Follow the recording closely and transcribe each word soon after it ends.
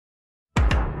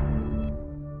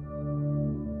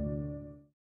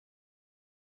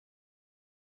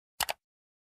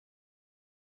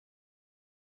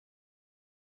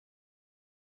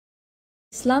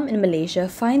Islam in Malaysia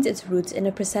finds its roots in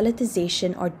the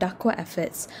proselytization or dakwah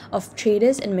efforts of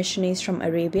traders and missionaries from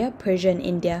Arabia, Persia, and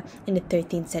India in the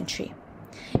 13th century.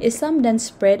 Islam then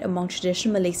spread among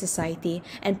traditional Malay society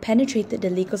and penetrated the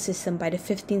legal system by the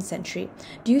 15th century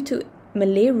due to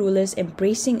Malay rulers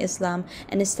embracing Islam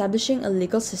and establishing a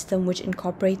legal system which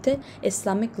incorporated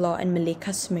Islamic law and Malay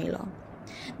customary law.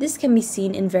 This can be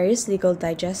seen in various legal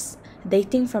digests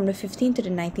dating from the 15th to the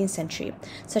 19th century,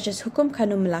 such as Hukum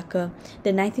Kanun Melaka,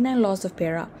 the 99 Laws of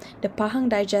Perak, the Pahang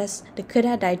Digest, the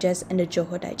Kedah Digest, and the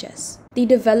Johor Digest. The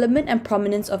development and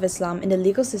prominence of Islam in the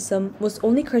legal system was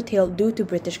only curtailed due to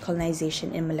British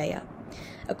colonization in Malaya.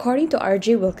 According to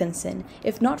R.J. Wilkinson,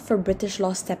 if not for British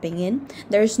law stepping in,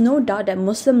 there is no doubt that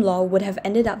Muslim law would have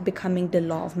ended up becoming the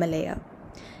law of Malaya.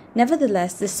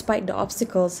 Nevertheless, despite the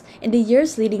obstacles, in the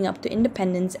years leading up to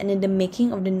independence and in the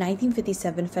making of the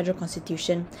 1957 Federal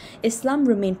Constitution, Islam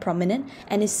remained prominent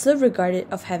and is still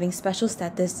regarded of having special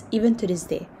status even to this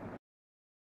day.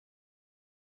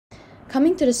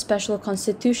 Coming to the special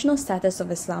constitutional status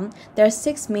of Islam, there are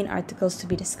 6 main articles to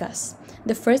be discussed.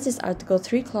 The first is Article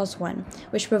 3, Clause 1,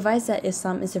 which provides that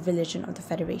Islam is the religion of the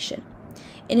Federation.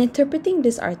 In interpreting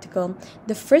this article,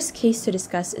 the first case to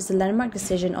discuss is the landmark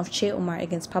decision of Che Omar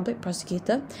against Public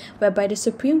Prosecutor, whereby the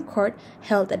Supreme Court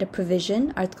held that the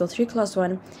provision, Article 3, Clause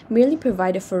 1, merely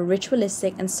provided for a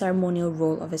ritualistic and ceremonial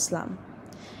role of Islam.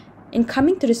 In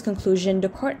coming to this conclusion, the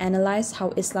court analysed how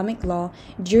Islamic law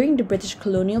during the British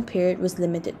colonial period was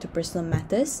limited to personal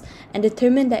matters and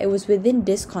determined that it was within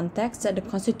this context that the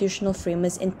constitutional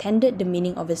framers intended the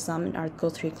meaning of Islam in Article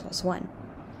 3, Clause 1.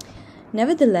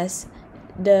 Nevertheless,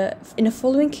 in the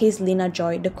following case, Lena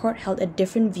Joy, the court held a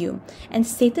different view and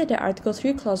stated that Article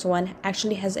 3, Clause 1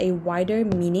 actually has a wider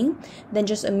meaning than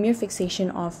just a mere fixation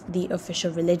of the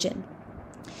official religion.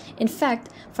 In fact,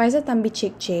 Faizal Tanbih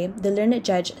Cik Che, the learned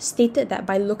judge, stated that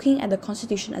by looking at the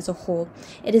Constitution as a whole,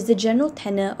 it is the general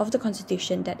tenor of the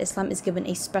Constitution that Islam is given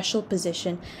a special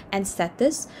position and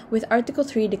status, with Article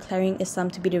 3 declaring Islam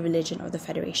to be the religion of the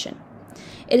Federation.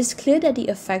 It is clear that the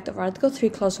effect of Article 3,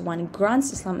 Clause 1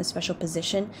 grants Islam a special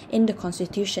position in the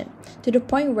Constitution, to the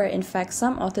point where in fact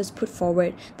some authors put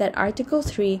forward that Article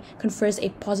 3 confers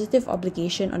a positive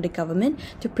obligation on the government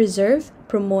to preserve,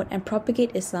 promote, and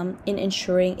propagate Islam in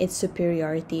ensuring its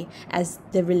superiority as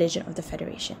the religion of the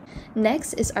Federation.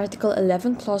 Next is Article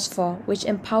 11, Clause 4, which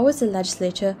empowers the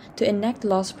legislature to enact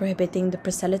laws prohibiting the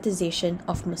proselytization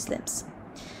of Muslims.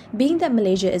 Being that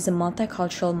Malaysia is a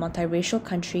multicultural, multiracial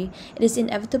country, it is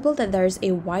inevitable that there is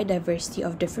a wide diversity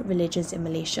of different religions in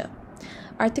Malaysia.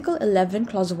 Article 11,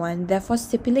 Clause 1 therefore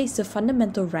stipulates the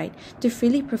fundamental right to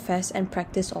freely profess and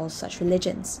practice all such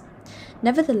religions.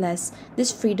 Nevertheless,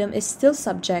 this freedom is still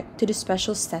subject to the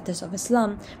special status of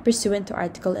Islam pursuant to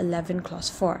Article 11, Clause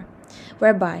 4,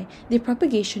 whereby the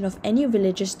propagation of any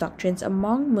religious doctrines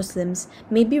among Muslims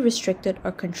may be restricted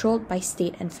or controlled by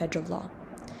state and federal law.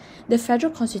 The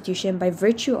Federal Constitution, by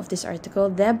virtue of this article,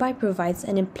 thereby provides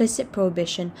an implicit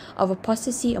prohibition of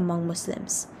apostasy among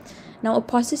Muslims. Now,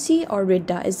 apostasy or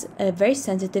ridda is a very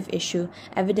sensitive issue,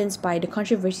 evidenced by the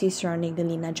controversy surrounding the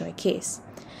Lena Joy case.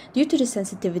 Due to the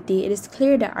sensitivity, it is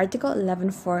clear that Article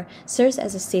 11.4 serves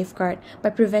as a safeguard by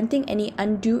preventing any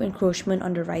undue encroachment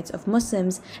on the rights of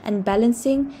Muslims and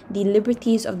balancing the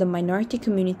liberties of the minority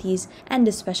communities and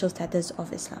the special status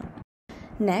of Islam.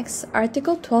 Next,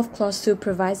 Article 12, Clause 2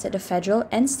 provides that the federal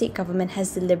and state government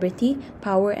has the liberty,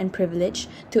 power, and privilege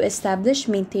to establish,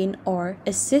 maintain, or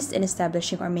assist in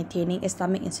establishing or maintaining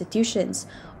Islamic institutions,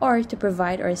 or to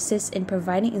provide or assist in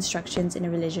providing instructions in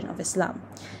the religion of Islam,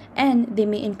 and they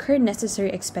may incur necessary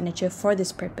expenditure for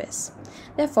this purpose.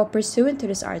 Therefore, pursuant to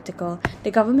this article, the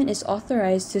government is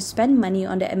authorized to spend money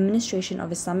on the administration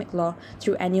of Islamic law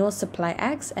through annual supply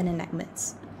acts and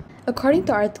enactments. According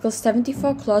to Article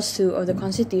 74, Clause 2 of the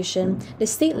Constitution, the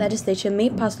state legislature may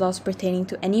pass laws pertaining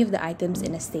to any of the items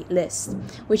in a state list,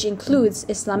 which includes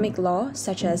Islamic law,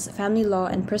 such as family law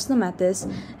and personal matters,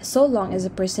 so long as a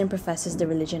person professes the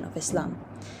religion of Islam.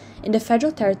 In the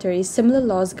federal territories, similar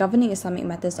laws governing Islamic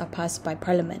matters are passed by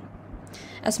Parliament.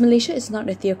 As Malaysia is not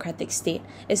a theocratic state,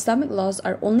 Islamic laws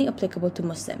are only applicable to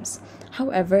Muslims.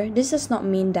 However, this does not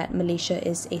mean that Malaysia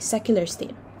is a secular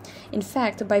state. In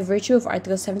fact, by virtue of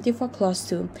Article 74, Clause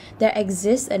 2, there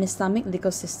exists an Islamic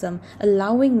legal system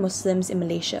allowing Muslims in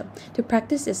Malaysia to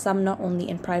practice Islam not only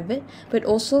in private, but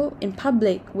also in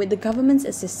public, with the government's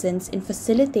assistance in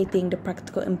facilitating the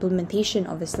practical implementation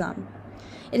of Islam.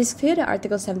 It is clear that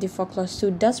Article 74, Clause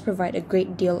 2 does provide a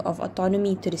great deal of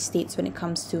autonomy to the states when it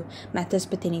comes to matters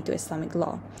pertaining to Islamic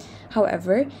law.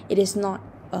 However, it is not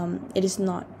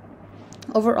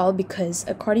Overall, because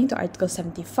according to Article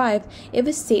 75, if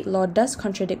a state law does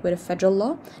contradict with a federal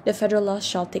law, the federal law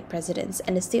shall take precedence,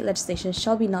 and the state legislation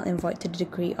shall be null and void to the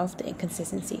degree of the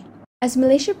inconsistency. As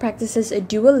Malaysia practices a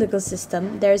dual legal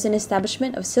system, there is an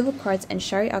establishment of civil courts and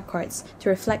Sharia courts to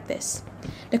reflect this.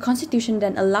 The Constitution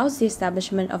then allows the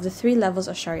establishment of the 3 levels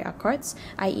of Sharia courts,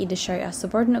 i.e. the Sharia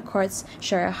subordinate courts,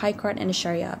 Sharia High Court, and the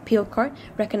Sharia Appeal Court,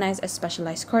 recognized as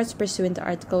specialized courts pursuant to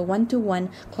Article 121,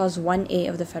 Clause 1A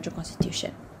of the Federal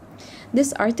Constitution.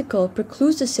 This article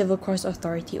precludes the civil court's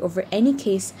authority over any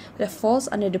case that falls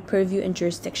under the purview and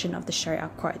jurisdiction of the Sharia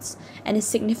courts, and is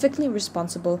significantly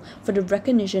responsible for the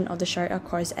recognition of the Sharia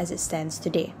courts as it stands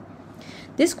today.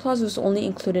 This clause was only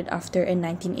included after a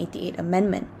 1988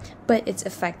 amendment, but its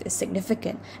effect is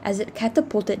significant as it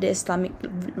catapulted the Islamic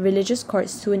religious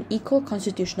courts to an equal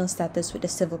constitutional status with the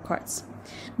civil courts.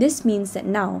 This means that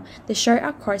now, the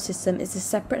Sharia court system is a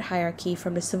separate hierarchy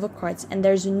from the civil courts, and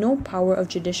there is no power of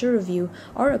judicial review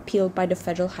or appeal by the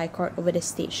Federal High Court over the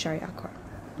state Sharia court.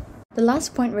 The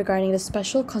last point regarding the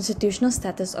special constitutional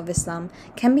status of Islam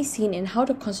can be seen in how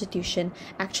the Constitution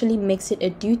actually makes it a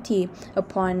duty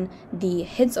upon the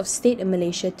heads of state in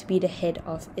Malaysia to be the head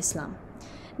of Islam.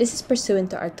 This is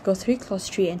pursuant to Article 3 Clause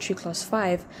 3 and 3 Clause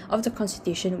 5 of the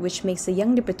Constitution, which makes the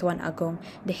Yang di-Pertuan Agong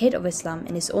the head of Islam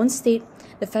in his own state,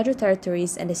 the Federal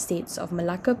Territories, and the states of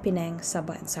Malacca, Penang,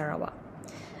 Sabah, and Sarawak.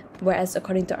 Whereas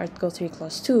according to Article 3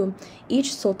 Clause 2,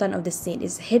 each Sultan of the state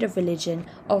is head of religion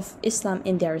of Islam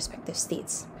in their respective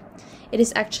states. It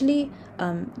is actually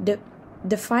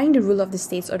defying the rule of the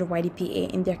states or the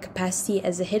YDPA in their capacity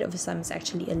as the head of Islam is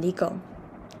actually illegal.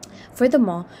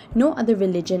 Furthermore, no other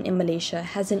religion in Malaysia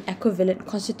has an equivalent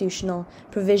constitutional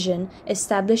provision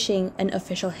establishing an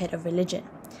official head of religion.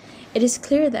 It is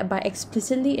clear that by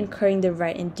explicitly incurring the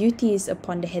right and duties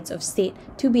upon the heads of state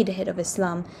to be the head of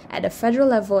Islam at the federal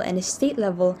level and the state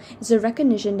level is a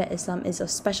recognition that Islam is of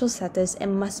special status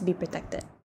and must be protected.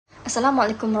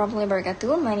 Assalamualaikum warahmatullahi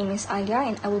wabarakatuh. My name is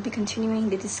Aya and I will be continuing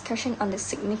the discussion on the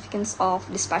significance of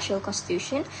the special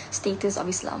constitution status of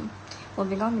Islam.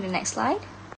 Moving on to the next slide.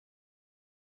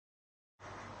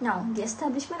 Now, the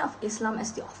establishment of Islam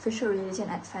as the official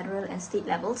religion at federal and state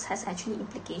levels has actually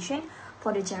implication for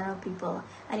the general people,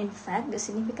 and in fact, the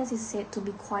significance is said to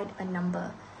be quite a number.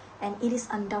 And it is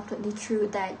undoubtedly true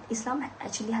that Islam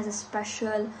actually has a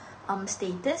special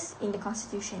status in the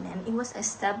constitution, and it was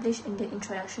established in the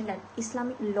introduction that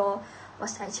Islamic law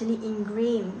was actually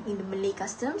ingrained in the Malay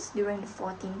customs during the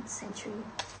 14th century.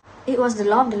 It was the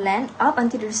law of the land up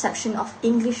until the reception of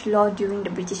English law during the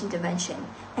British intervention.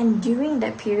 And during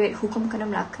that period, Hukum Kena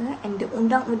Melaka and the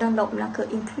Undang-Undang Laut Melaka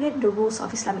included the rules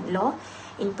of Islamic law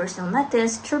in personal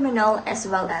matters, criminal, as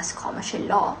well as commercial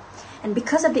law. And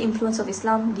because of the influence of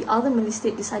Islam, the other Malay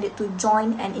states decided to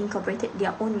join and incorporated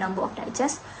their own number of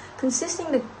digests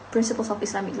consisting the principles of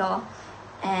Islamic law,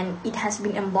 and it has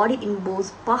been embodied in both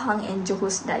Pahang and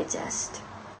Johor's digest.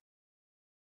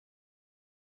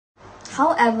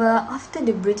 However, after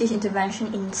the British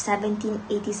intervention in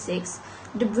 1786,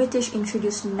 the British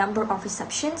introduced a number of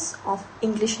receptions of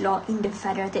English law in the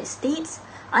federated states,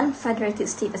 unfederated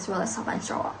states, as well as Sabah and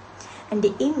Sarawak. And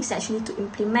the aim is actually to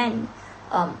implement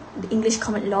the English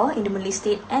common law in the Malay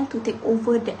state and to take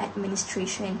over the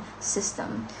administration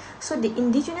system. So the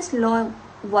indigenous law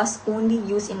was only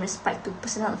used in respect to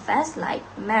personal affairs like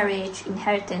marriage,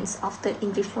 inheritance after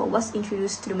English law was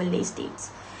introduced to the Malay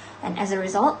states. And as a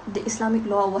result, the Islamic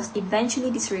law was eventually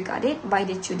disregarded by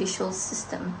the judicial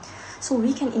system. So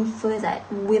we can infer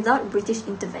that without British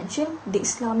intervention, the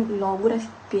Islamic law would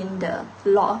have been the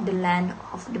law of the land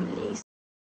of the Malays.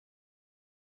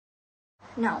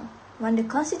 Now, when the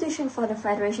Constitution for the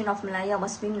Federation of Malaya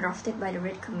was being drafted by the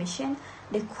Red Commission,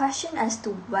 the question as to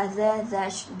whether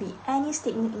there should be any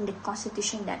statement in the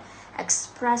Constitution that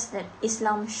expressed that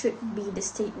Islam should be the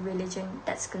state religion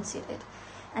that's considered.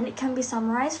 And it can be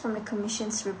summarized from the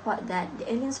Commission's report that the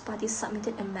Alliance Party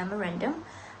submitted a memorandum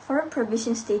for a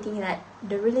provision stating that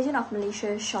the religion of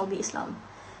Malaysia shall be Islam,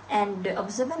 and the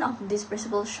observance of this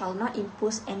principle shall not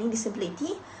impose any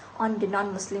disability on the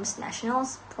non-Muslims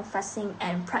nationals professing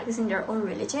and practicing their own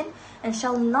religion, and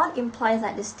shall not imply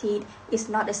that the state is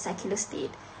not a secular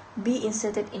state, be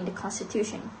inserted in the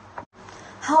Constitution.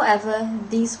 However,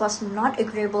 this was not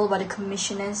agreeable by the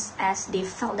commissioners as they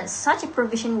felt that such a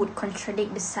provision would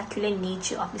contradict the secular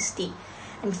nature of the state.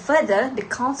 And further, the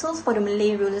councils for the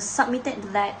Malay rulers submitted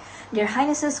that their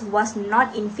highnesses was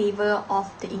not in favor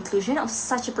of the inclusion of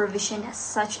such a provision, as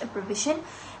such a provision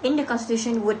in the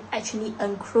constitution would actually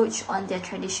encroach on their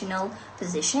traditional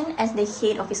position as the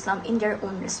head of Islam in their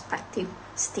own respective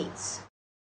states.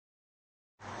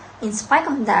 In spite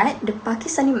of that, the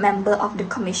Pakistani member of the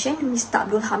commission, Mr.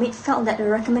 Abdul Hamid, felt that the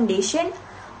recommendation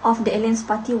of the Alliance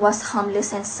Party was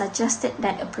harmless and suggested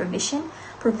that a provision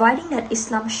providing that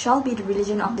Islam shall be the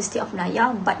religion of the state of Malaya,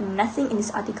 but nothing in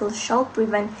this article shall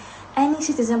prevent any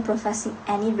citizen professing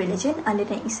any religion other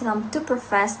than Islam to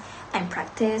profess and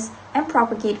practice and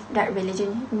propagate that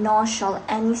religion, nor shall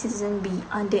any citizen be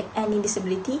under any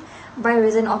disability by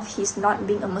reason of his not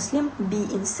being a Muslim be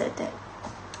inserted.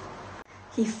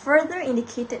 He further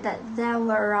indicated that there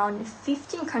were around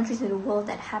 15 countries in the world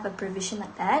that have a provision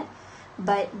like that,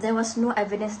 but there was no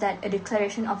evidence that a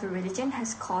declaration of a religion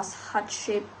has caused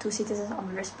hardship to citizens of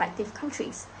the respective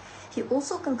countries. He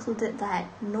also concluded that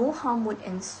no harm would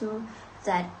ensue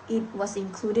that it was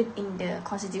included in the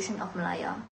Constitution of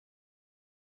Malaya.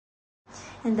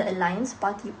 And the Alliance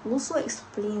Party also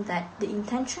explained that the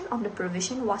intention of the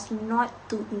provision was not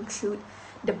to intrude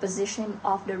the position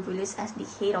of the rulers as the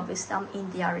head of Islam in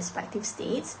their respective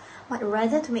states, but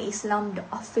rather to make Islam the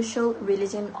official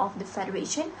religion of the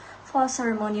Federation for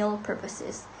ceremonial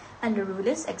purposes. And the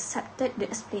rulers accepted the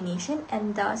explanation,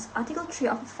 and thus Article 3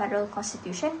 of the Federal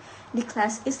Constitution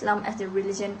declares Islam as the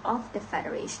religion of the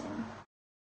Federation.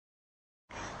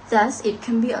 Thus, it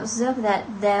can be observed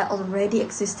that there already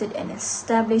existed an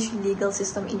established legal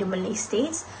system in the Malay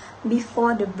states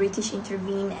before the British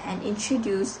intervened and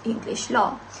introduced English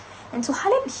law. And to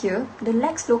highlight here, the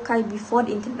lex loci before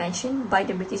the intervention by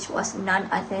the British was none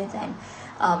other than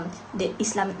the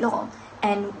Islamic law,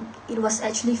 and it was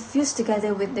actually fused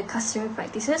together with the customary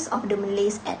practices of the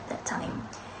Malays at that time.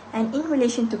 And in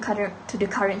relation to the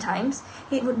current times,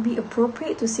 it would be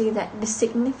appropriate to say that the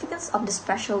significance of the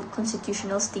special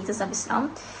constitutional status of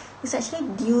Islam is actually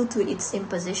due to its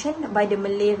imposition by the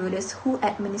Malay rulers who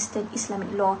administered Islamic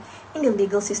law in the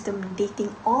legal system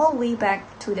dating all the way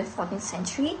back to the 14th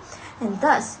century, and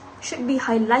thus should be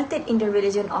highlighted in the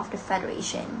religion of the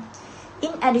Federation.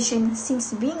 In addition,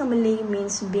 since being a Malay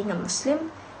means being a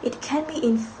Muslim, it can be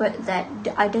inferred that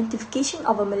the identification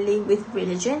of a Malay with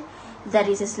religion, that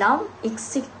is Islam,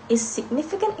 is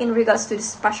significant in regards to the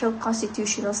special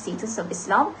constitutional status of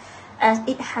Islam, as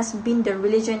it has been the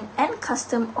religion and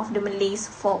custom of the Malays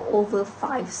for over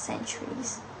 5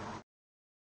 centuries.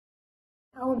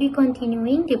 I will be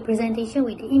continuing the presentation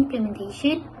with the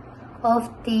implementation of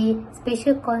the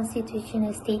special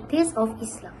constitutional status of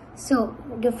Islam. So,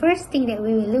 the first thing that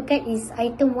we will look at is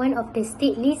item 1 of the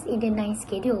state list in the 9th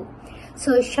schedule.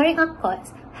 So, Sharia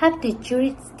courts have the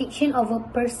jurisdiction of a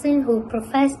person who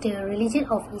professes the religion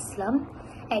of Islam,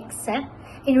 except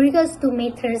in regards to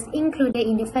matters included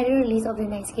in the federal list of the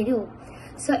 9th schedule.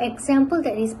 So, example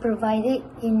that is provided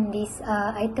in this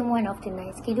item 1 of the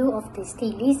 9th schedule of the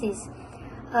state list is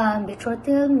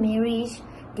betrothal, marriage,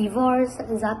 divorce,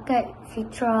 zakat,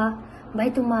 fitrah,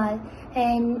 baitumal,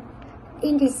 and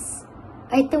in this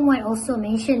item 1 also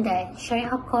mentioned that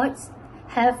Sharia courts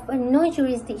have no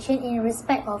jurisdiction in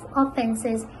respect of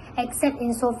offences except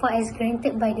insofar as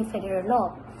granted by the federal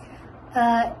law.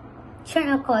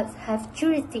 Sharia courts have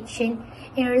jurisdiction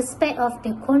in respect of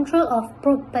the control of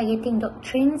propagating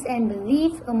doctrines and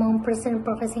beliefs among persons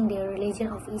professing the religion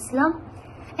of Islam,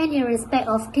 and in respect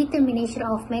of determination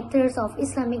of matters of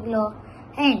Islamic law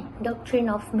and doctrine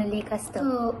of Malay custom.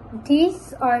 So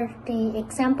these are the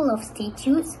example of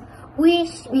statutes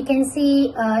which we can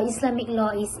see Islamic law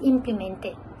is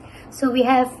implemented. So we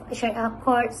have Sharia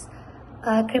courts,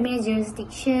 criminal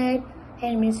jurisdiction,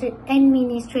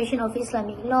 administration of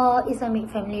Islamic law, Islamic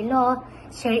family law,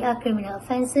 Sharia criminal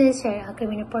offences, Sharia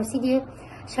criminal procedure,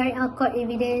 Sharia court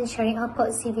evidence, Sharia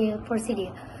court civil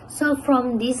procedure. So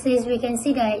from this list, we can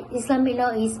see that Islamic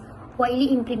law is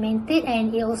widely implemented,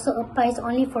 and it also applies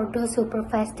only for those who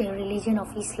profess the religion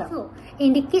of Islam. So,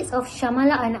 in the case of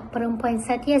Syamala anak perempuan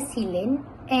Satya Silen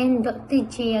and Dr.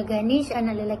 Jaya Ganesh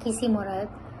anak lelaki si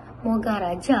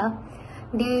Mogaraja,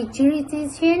 the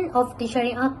jurisdiction of the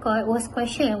Sharia court was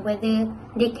questioned whether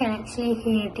they can actually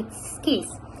hear this case.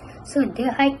 So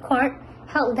the High Court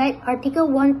held that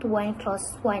Article 121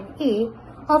 Clause 1A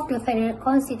of the Federal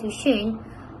Constitution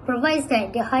provides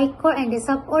that the High Court and the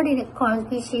subordinate court,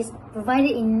 which is provided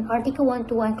in Article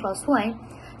 121 Clause 1,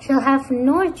 shall have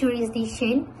no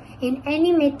jurisdiction in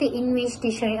any matter in which the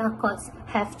Sharia courts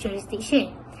have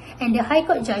jurisdiction. And the High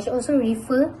Court judge also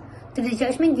referred to the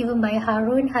judgment given by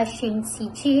Harun Hashim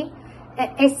SCJ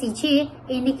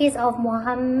in the case of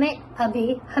Muhammad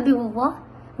Habibullah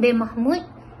bin Mahmud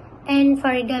and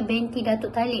Farida binti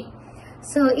Datuk Talib.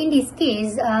 So in this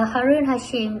case, Harun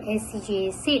Hashim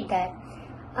SCJ said that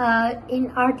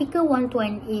in Article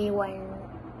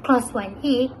 121 Clause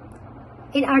 1A,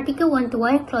 in Article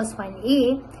 121 Clause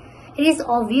 1A, it is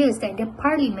obvious that the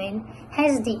Parliament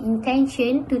has the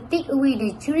intention to take away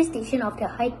the jurisdiction of the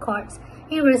High Courts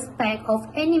in respect of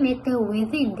any matter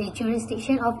within the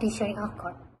jurisdiction of the Sharia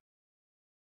Court.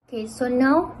 Okay, so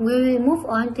now we will move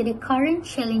on to the current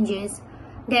challenges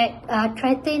that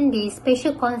threaten the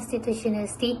special constitutional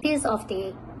status of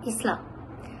the Islam.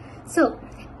 So,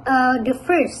 the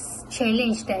first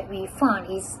challenge that we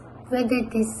found is whether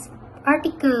this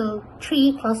Article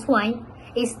 3 Clause 1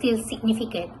 is still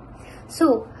significant.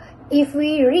 So, if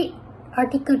we read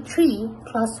Article 3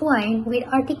 Clause 1 with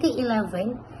Article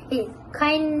 11, it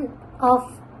kind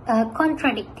of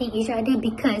contradicting each other,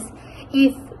 because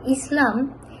if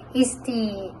Islam is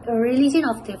the religion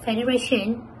of the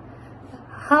Federation,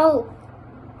 how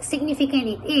significant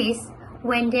it is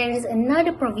when there is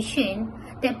another provision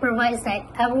that provides that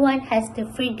everyone has the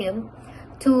freedom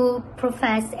to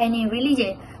profess any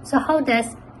religion. So how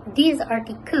does this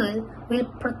article will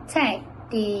protect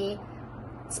the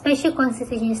special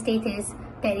constitutional status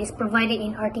that is provided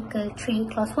in Article 3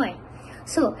 Clause 1?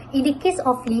 So, in the case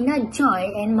of Lina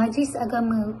Joy and Majlis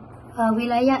Agama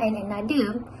Wilayah and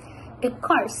another, the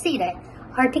court say that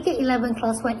Article 11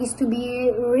 Clause 1 is to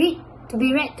be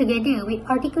read together with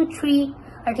Article 3,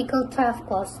 Article 12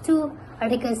 Clause 2,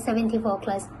 Article 74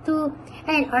 Clause 2,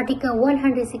 and Article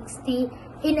 160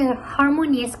 in a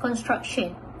harmonious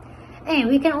construction. And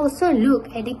we can also look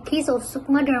at the case of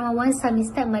Sukma Darmawan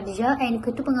Samistad Madja and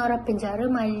Ketua Pengarah Penjara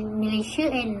Malaysia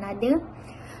and another.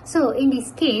 So, in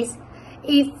this case,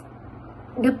 if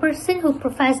the person who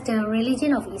professed the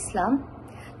religion of Islam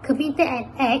committed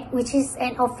an act which is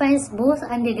an offence both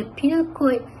under the Penal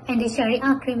Code and the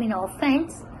Sharia criminal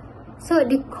offence, so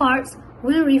the courts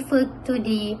will refer to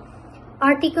the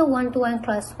Article 121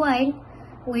 Clause 1,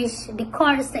 which the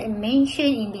courts that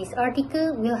mentioned in this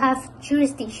article will have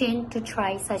jurisdiction to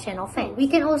try such an offence. We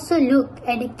can also look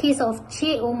at the case of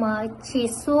Che Omar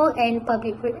Cheso and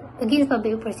against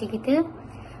public prosecutor,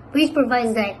 which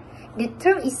provides that the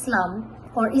term Islam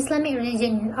or Islamic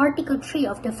religion in Article 3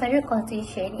 of the Federal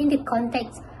Constitution in the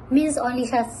context means only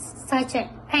such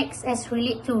acts as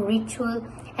relate to ritual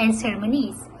and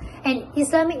ceremonies. And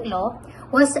Islamic law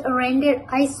was rendered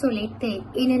isolated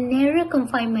in a narrow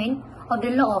confinement of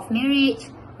the law of marriage,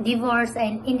 divorce,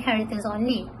 and inheritance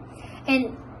only.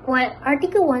 And while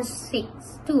Article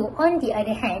 162, on the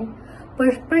other hand,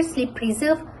 purposely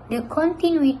preserved the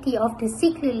continuity of the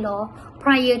secret law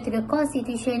prior to the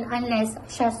Constitution unless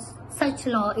such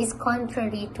law is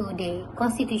contrary to the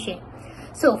Constitution.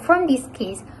 So from this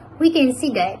case, we can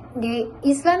see that the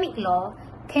Islamic law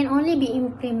can only be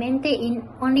implemented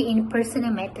only in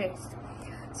personal matters.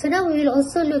 So now we will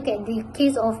also look at the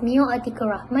case of Mio Atikur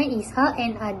Rahman Isha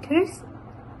and others,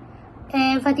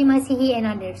 and Fatimah Sihi and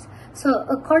others. So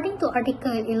according to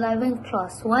Article 11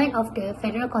 Clause 1 of the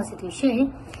Federal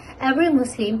Constitution, every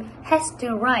Muslim has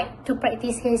the right to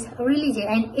practice his religion,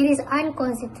 and it is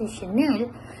unconstitutional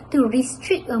to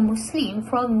restrict a Muslim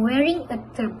from wearing a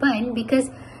turban because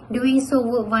doing so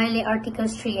would violate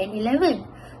Articles 3 and 11.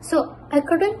 So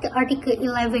according to Article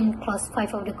 11 Clause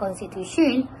 5 of the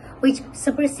Constitution, which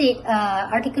supersede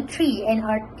Article 3 and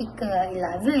Article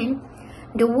 11,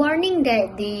 the warning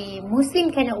that the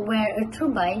Muslim cannot wear a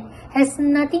turban has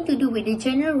nothing to do with the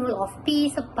general rule of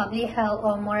peace, public health,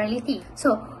 or morality.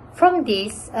 So from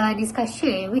this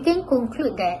discussion, we can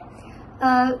conclude that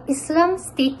Islam's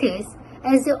status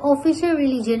as the official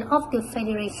religion of the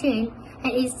Federation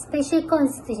and its special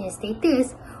constitutional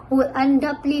status would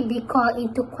undoubtedly be called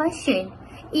into question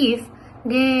if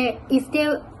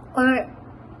there are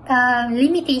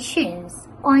limitations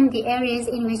on the areas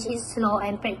in which its law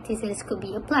and practices could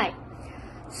be applied.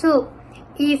 So,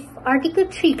 if Article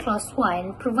 3 Clause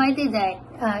 1 provided that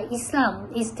Islam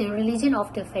is the religion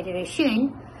of the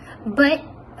Federation, but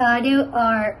there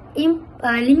are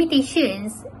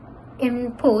limitations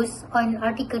imposed on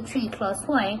Article 3 Clause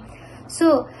 1,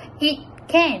 so it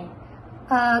can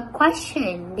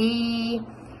question the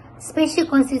special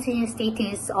constitutional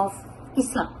status of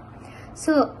Islam.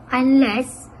 So,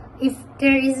 unless if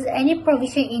there is any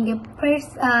provision in the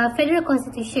Federal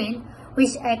Constitution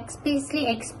which explicitly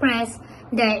express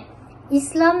that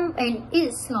Islam and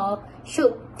its law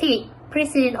should take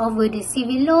precedence over the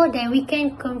civil law, then we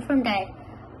can confirm that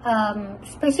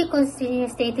special constitutional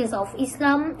status of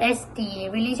Islam as the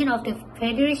religion of the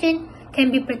Federation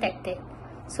can be protected.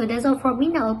 So that's all from me.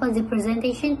 Now I'll pass the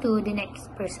presentation to the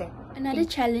next person. Another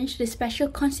challenge to the special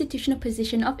constitutional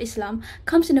position of Islam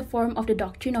comes in the form of the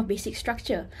doctrine of basic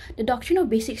structure. The doctrine of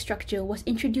basic structure was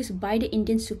introduced by the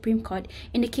Indian Supreme Court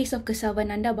in the case of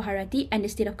Kesavananda Bharati and the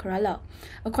state of Kerala.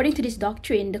 According to this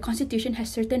doctrine, the constitution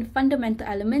has certain fundamental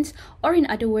elements, or in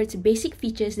other words, basic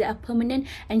features that are permanent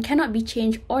and cannot be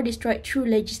changed or destroyed through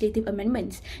legislative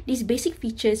amendments. These basic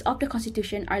features of the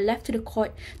constitution are left to the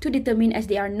court to determine, as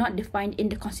they are not defined in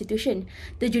the constitution.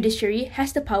 The judiciary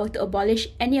has the power to abolish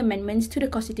any amendments to the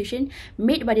constitution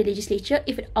made by the legislature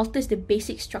if it alters the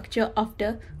basic structure of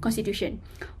the constitution.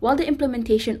 While the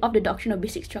implementation of the doctrine of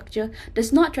basic structure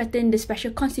does not threaten the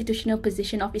special constitutional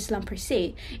position of Islam per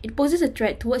se, it poses a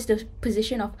threat towards the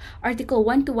position of Article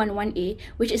 1211A,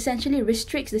 which essentially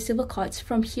restricts the civil courts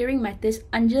from hearing matters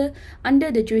under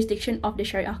the jurisdiction of the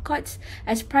Sharia courts,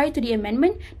 as prior to the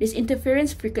amendment, this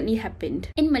interference frequently happened.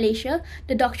 In Malaysia,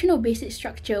 the doctrine of basic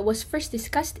structure was first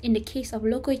discussed in the case of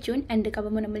Loh Koi Chun and the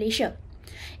government of Malaysia.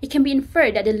 It can be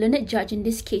inferred that the learned judge in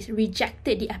this case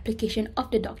rejected the application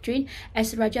of the doctrine,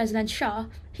 as Raja AZLAN SHAH,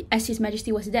 as His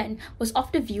Majesty was then, was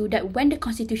of the view that when the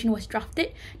constitution was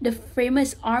drafted, the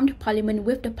framers armed parliament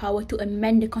with the power to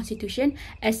amend the constitution,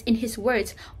 as in his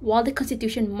words, while the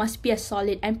constitution must be as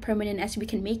solid and permanent as we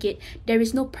can make it, there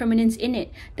is no permanence in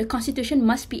it. The constitution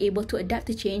must be able to adapt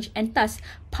to change, and thus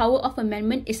power of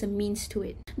amendment is a means to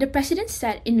it. The precedent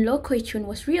set in Loh Koi Chun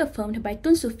was reaffirmed by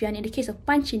Tun Sufyan in the case of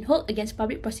Pan Chin Holt against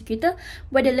public prosecutor,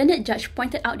 where the learned judge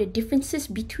pointed out the differences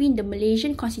between the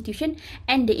Malaysian constitution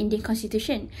and the Indian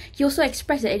constitution. He also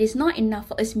expressed that it is not enough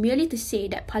for us merely to say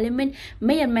that Parliament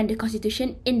may amend the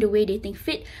constitution in the way they think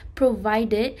fit,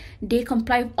 provided they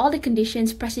comply with all the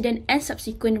conditions precedent and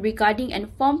subsequent regarding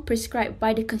and form prescribed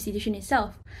by the constitution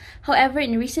itself. However,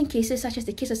 in recent cases such as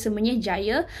the case of Semenyih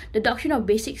Jaya, the doctrine of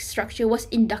basic structure was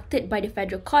inducted by the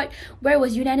federal court, where it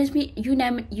was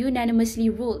unanimously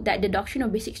ruled that the doctrine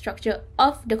of basic structure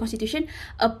of the constitution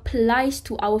applies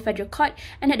to our federal court,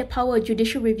 and that the power of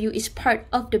judicial review is part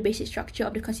of the basic structure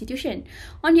of the constitution.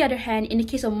 On the other hand, in the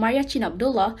case of Maria Chin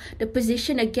Abdullah, the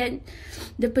position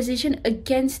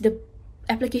against the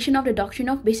application of the doctrine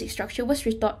of basic structure was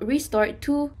restored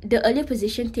to the earlier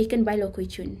position taken by Loh Koi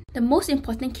Chun. The most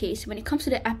important case when it comes to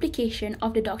the application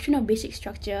of the doctrine of basic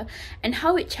structure and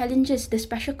how it challenges the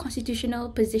special constitutional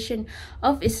position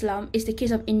of Islam is the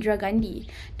case of Indira Gandhi.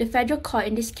 The federal court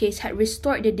in this case had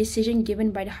restored the decision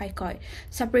given by the High Court.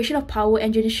 Separation of power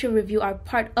and judicial review are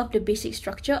part of the basic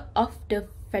structure of the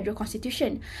federal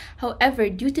constitution. However,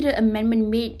 due to the amendment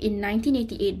made in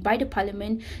 1988 by the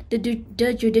parliament, the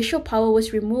judicial power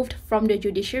was removed from the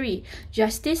judiciary.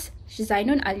 Justice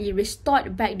Zainun Ali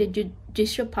restored back the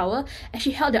judicial power, as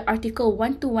she held that Article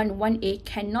 1211A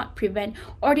cannot prevent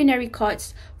ordinary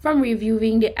courts from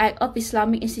reviewing the act of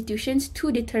Islamic institutions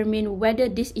to determine whether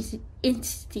these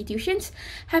institutions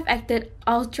have acted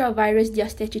ultra vires their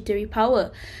statutory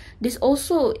power. This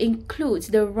also includes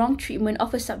the wrong treatment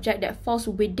of a subject that falls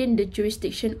within the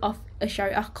jurisdiction of a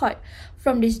Sharia court.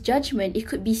 From this judgment, it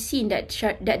could be seen that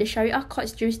the Sharia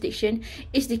court's jurisdiction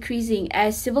is decreasing,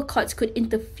 as civil courts could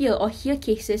interfere or hear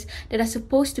cases that are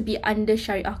supposed to be under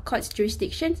Sharia court's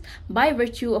jurisdictions by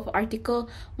virtue of Article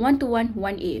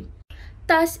 1211A.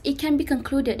 Thus, it can be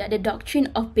concluded that the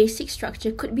doctrine of basic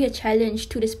structure could be a challenge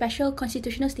to the special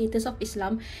constitutional status of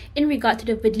Islam in regard to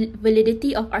the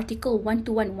validity of Article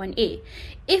 1211A.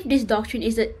 If this doctrine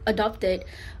is adopted,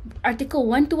 Article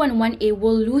 1211A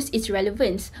will lose its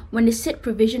relevance. When the said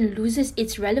provision loses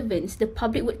its relevance, the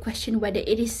public would question whether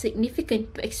it is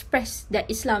significant to express that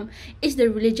Islam is the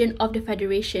religion of the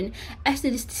Federation, as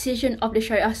the decision of the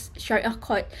Sharia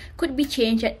court could be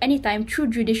changed at any time through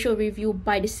judicial review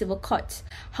by the civil courts.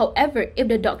 However, if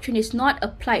the doctrine is not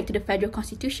applied to the federal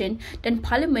constitution, then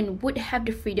Parliament would have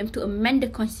the freedom to amend the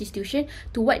constitution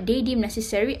to what they deem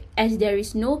necessary, as there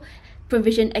is no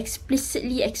provision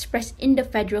explicitly expressed in the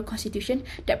federal constitution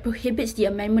that prohibits the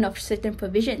amendment of certain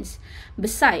provisions.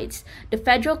 Besides, the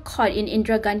federal court in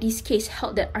Indira Gandhi's case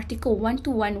held that Article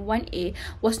 1211A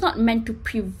was not meant to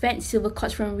prevent civil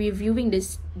courts from reviewing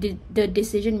the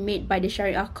decision made by the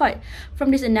Sharia court.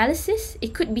 From this analysis,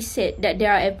 it could be said that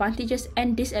there are advantages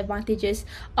and disadvantages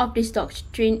of this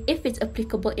doctrine if it's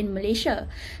applicable in Malaysia.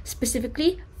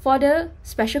 Specifically, for the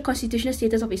special constitutional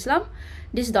status of Islam,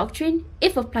 this doctrine,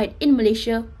 if applied in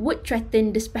Malaysia, would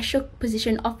threaten the special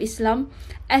position of Islam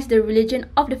as the religion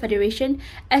of the Federation,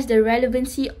 as the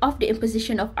relevancy of the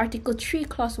imposition of Article 3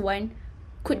 Clause 1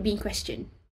 could be in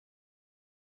question.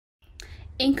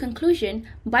 In conclusion,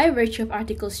 by virtue of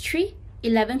Articles 3,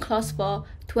 11 Clause 4,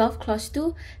 12 Clause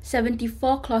 2,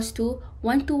 74 Clause 2,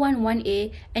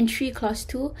 1211A, and 3 Clause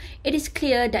 2, it is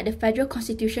clear that the Federal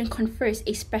Constitution confers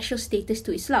a special status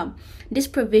to Islam. These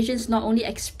provisions not only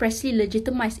expressly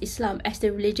legitimize Islam as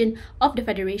the religion of the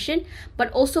Federation,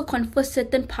 but also confer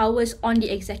certain powers on the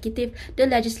executive, the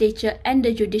legislature, and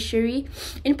the judiciary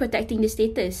in protecting the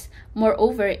status.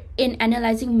 Moreover, in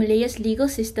analysing Malaya's legal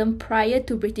system prior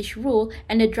to British rule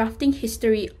and the drafting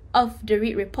history of the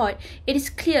Reid report, it is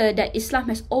clear that Islam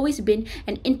has always been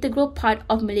an integral part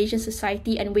of Malaysian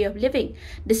society and way of living.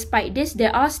 Despite this,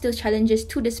 there are still challenges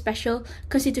to the special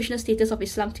constitutional status of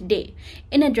Islam today.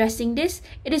 In addressing this,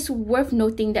 it is worth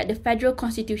noting that the Federal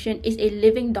Constitution is a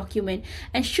living document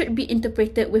and should be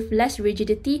interpreted with less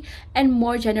rigidity and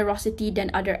more generosity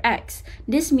than other acts.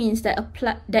 This means that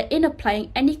in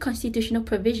applying any constitutional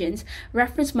provisions,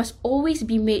 reference must always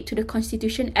be made to the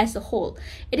Constitution as a whole.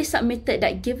 It is submitted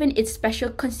that given its special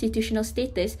constitutional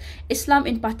status, Islam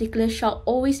in particular shall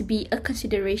always be a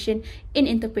consideration in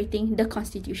interpreting the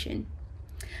Constitution.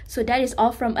 So that is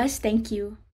all from us. Thank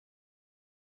you.